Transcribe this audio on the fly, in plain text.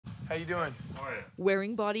How you doing?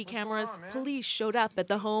 Wearing body cameras, police showed up at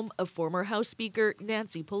the home of former House Speaker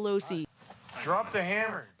Nancy Pelosi. Drop the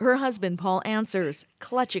hammer. Her husband, Paul, answers,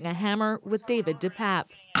 clutching a hammer with David DePape.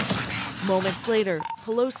 Moments later,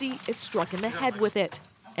 Pelosi is struck in the head with it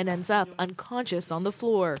and ends up unconscious on the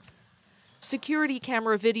floor. Security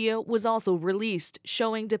camera video was also released,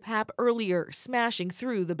 showing DePape earlier smashing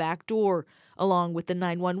through the back door, along with the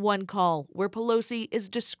 911 call where Pelosi is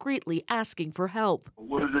discreetly asking for help.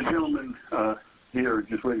 Well, there's a gentleman here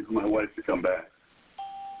just waiting for my wife to come back,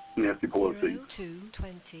 Nancy Pelosi.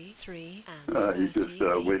 He's just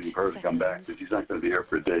waiting for her to come back because she's not going to be here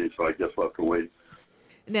for a day, so I guess we'll have to wait.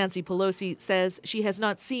 Nancy Pelosi says she has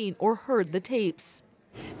not seen or heard the tapes.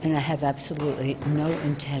 And I have absolutely no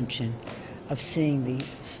intention of seeing the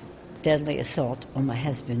deadly assault on my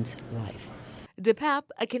husband's life. DePape,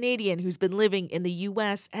 a Canadian who's been living in the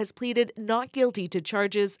U.S., has pleaded not guilty to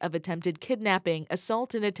charges of attempted kidnapping,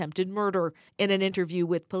 assault, and attempted murder. In an interview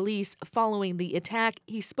with police following the attack,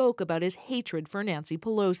 he spoke about his hatred for Nancy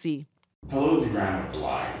Pelosi. Pelosi ran with the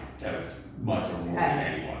lie as much or more than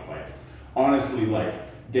anyone. Honestly,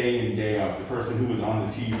 day in, day out, the person who was on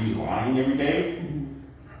the TV lying every day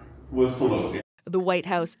was Pelosi. The White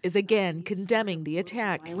House is again condemning the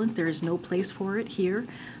attack. There is no place for it here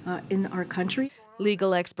in our country.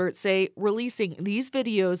 Legal experts say releasing these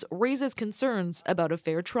videos raises concerns about a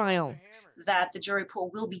fair trial. That the jury pool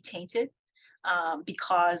will be tainted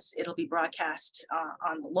because it'll be broadcast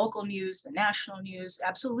on the local news, the national news.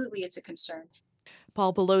 Absolutely, it's a concern.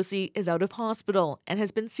 Paul Pelosi is out of hospital and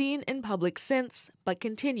has been seen in public since, but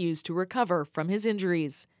continues to recover from his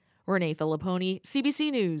injuries. Renee Filipponi,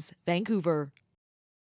 CBC News, Vancouver.